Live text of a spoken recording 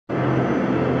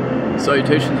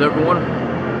Salutations everyone.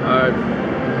 I've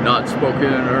not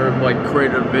spoken or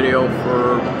created a video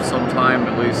for some time,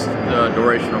 at least the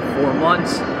duration of 4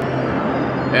 months.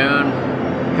 And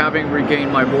having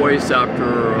regained my voice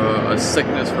after a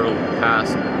sickness for the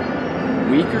past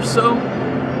week or so,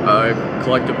 I've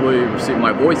collectively received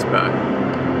my voice back.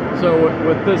 So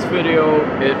with this video,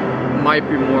 it might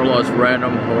be more or less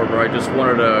random. However, I just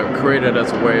wanted to create it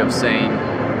as a way of saying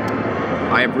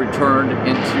I have returned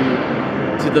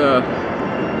to the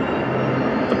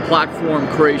platform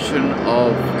creation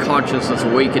of consciousness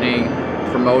awakening,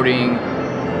 promoting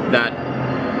that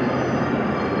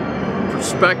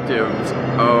perspectives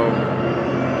of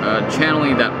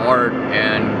channeling that art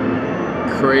and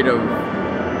creative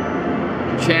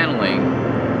channeling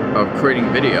of creating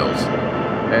videos,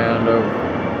 and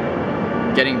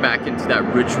of getting back into that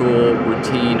ritual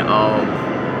routine of,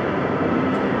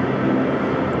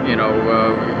 you know,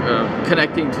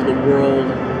 connecting to the world,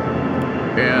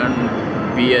 and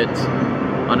be it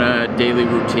on a daily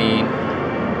routine.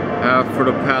 For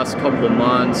the past couple of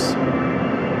months,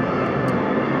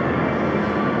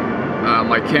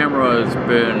 my camera has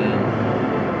been,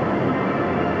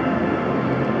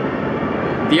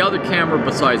 the other camera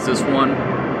besides this one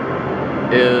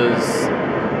is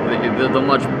the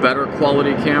much better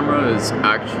quality camera is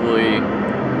actually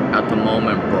at the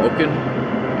moment broken.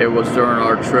 It was during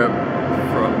our trip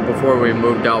before we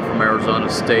moved out from Arizona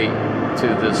State to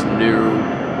this new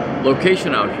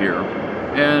location out here,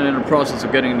 and in the process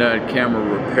of getting that camera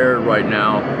repaired right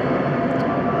now.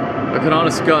 I can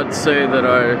honestly God say that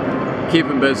I keep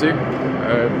him busy.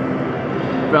 I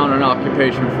found an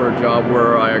occupation for a job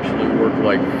where I actually work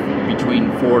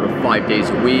between 4 to 5 days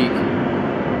a week,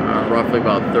 roughly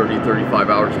about 30-35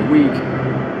 hours a week,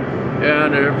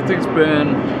 and everything's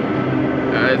been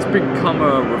it's become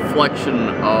a reflection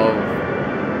of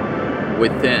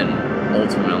within,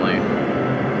 ultimately.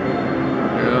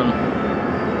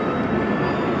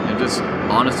 And just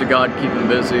honest to God, keeping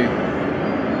busy.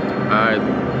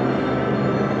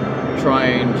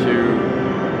 Trying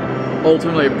to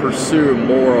ultimately pursue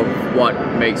more of what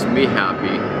makes me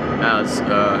happy as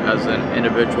an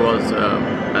individual,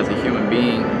 as a human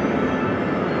being.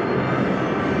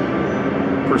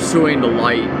 Pursuing the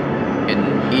light in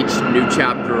each new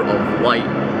chapter of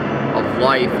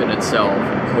life in itself,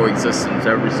 coexistence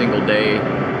every single day,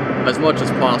 as much as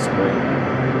possible.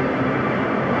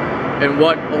 And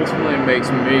what ultimately makes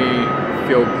me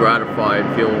feel gratified,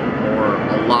 feel more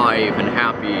alive and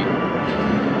happy,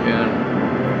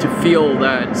 and to feel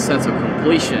that sense of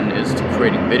completion is to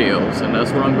creating videos. And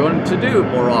that's what I'm going to do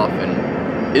more often,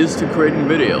 is to creating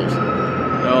videos.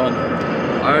 So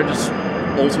I just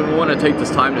ultimately want to take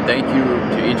this time to thank you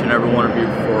to each and every one of you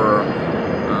for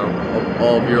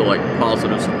all of your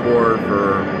positive support,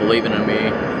 for believing in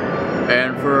me.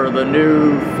 And for the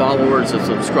new followers and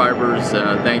subscribers,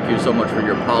 thank you so much for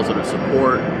your positive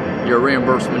support. Your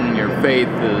reimbursement and your faith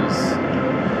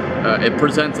it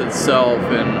presents itself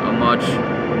in a much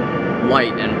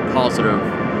light and positive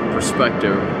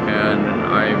perspective. And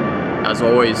I'm, as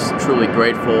always, truly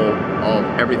grateful of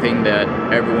everything that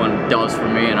everyone does for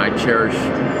me, and I cherish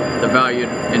the valued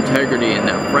integrity and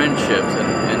that friendships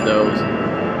and those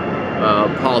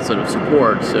positive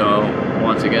support. So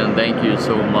once again, thank you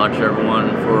so much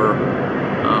everyone for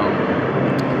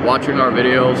watching our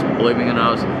videos, believing in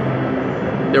us.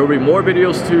 There will be more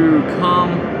videos to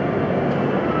come,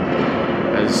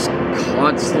 as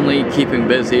constantly keeping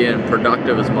busy and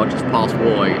productive as much as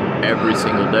possible, every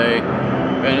single day.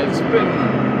 And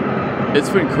it's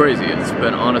been crazy. It's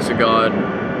been, honest to God,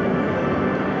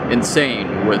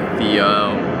 insane with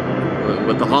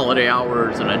the holiday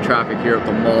hours and the traffic here at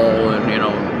the mall,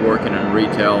 and working in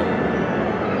retail.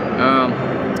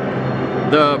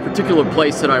 The particular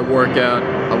place that I work at,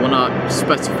 I will not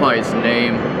specify its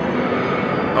name.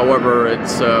 However,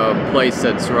 it's a place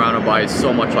that's surrounded by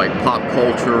so much pop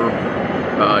culture,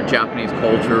 Japanese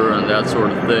culture, and that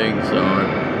sort of thing. So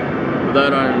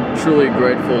that I'm truly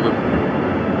grateful to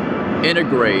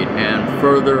integrate and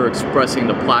further expressing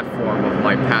the platform of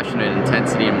my passionate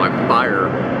intensity and my fire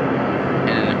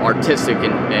and artistic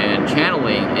and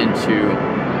channeling into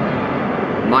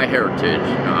my heritage.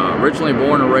 Originally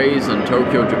born and raised in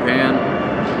Tokyo, Japan,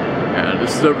 and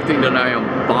this is everything that I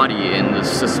embody in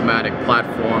this systematic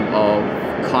platform of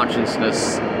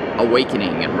consciousness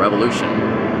awakening and revolution,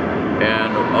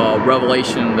 and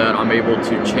revelation that I'm able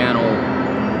to channel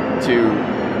to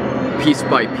piece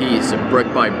by piece and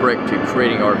brick by brick to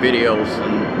creating our videos,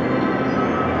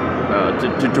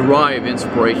 and to derive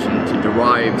inspiration, to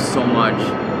derive so much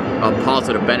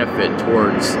positive benefit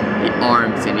towards the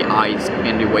arms and the eyes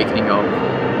and the awakening of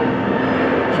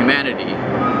humanity.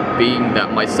 being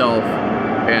that myself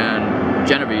and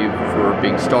Genevieve were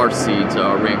being star seeds,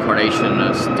 reincarnation,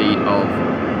 a state of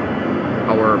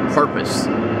our purpose.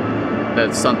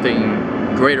 That's something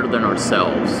greater than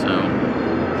ourselves. So,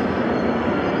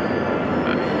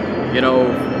 you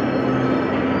know,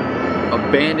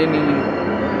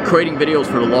 creating videos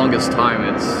for the longest time,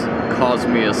 it's caused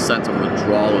me a sense of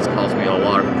withdrawal. It's caused me a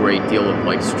great deal of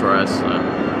like stress,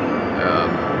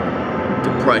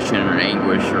 depression or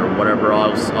anguish or whatever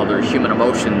else other human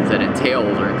emotions that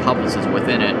entails or encompasses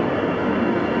within it.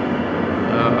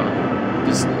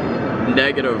 Just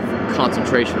negative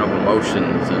concentration of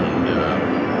emotions, and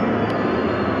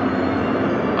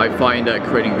I find that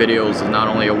creating videos is not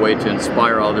only a way to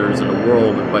inspire others in the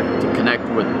world, but to connect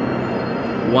with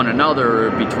one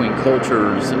another between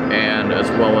cultures, and as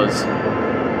well as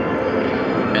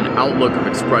an outlook of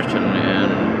expression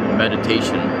and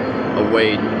meditation, a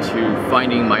way to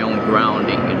finding my own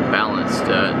grounding and balance,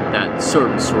 that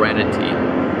certain serenity.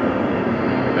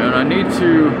 And I need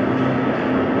to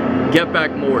get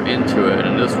back more into it,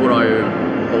 and this is what I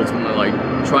ultimately like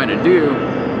trying to do.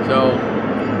 So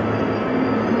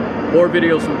more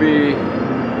videos will be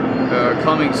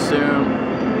coming soon.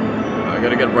 I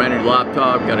gotta get a brand new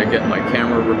laptop, gotta get my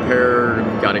camera repaired,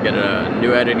 gotta get a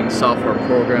new editing software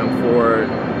program for it.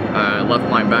 I left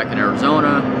mine back in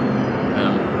Arizona.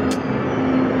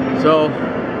 So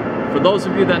for those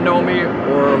of you that know me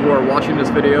or who are watching this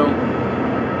video,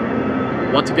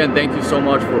 once again, thank you so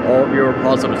much for all of your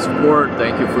positive support.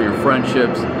 Thank you for your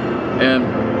friendships, and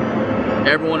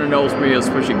everyone who knows me,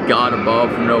 especially God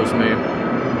above who knows me,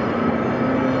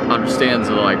 understands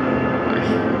that, like,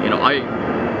 you know, I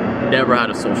never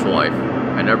had a social life.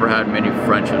 I never had many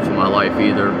friendships in my life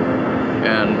either.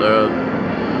 And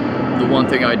the one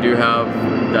thing I do have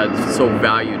that's so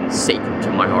valued and sacred to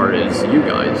my heart is you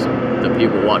guys, the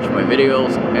people watching my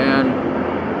videos, and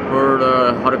for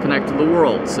how to connect to the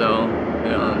world. So,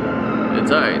 you know,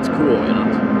 it's cool, you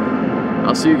know.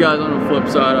 I'll see you guys on the flip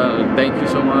side. Thank you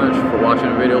so much for watching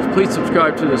the videos. Please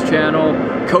subscribe to this channel.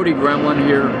 Cody Gremlin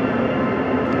here.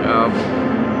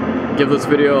 Give this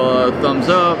video a thumbs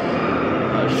up.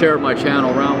 Share my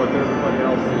channel around with everybody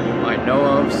else that you might know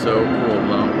of. So cool.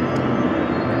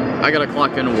 I gotta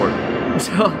clock into work.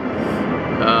 So,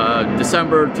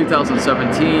 December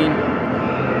 2017.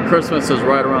 Christmas is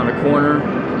right around the corner.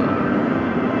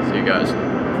 See you guys.